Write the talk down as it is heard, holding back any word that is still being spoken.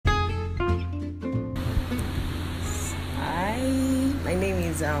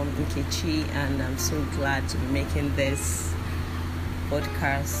is Nkechi, and I'm so glad to be making this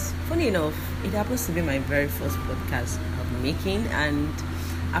podcast. Funny enough, it happens to be my very first podcast I'm making, and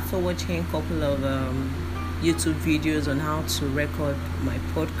after watching a couple of YouTube videos on how to record my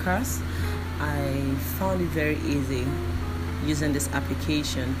podcast, I found it very easy using this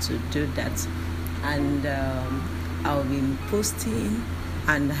application to do that. And I'll be posting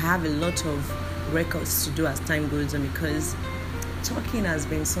and have a lot of records to do as time goes on, because talking has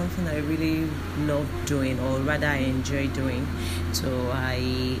been something I really love doing, or rather I enjoy doing. So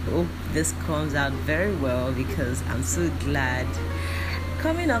I hope this comes out very well, because I'm so glad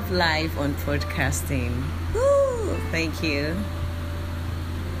coming up live on podcasting. Woo! Thank you.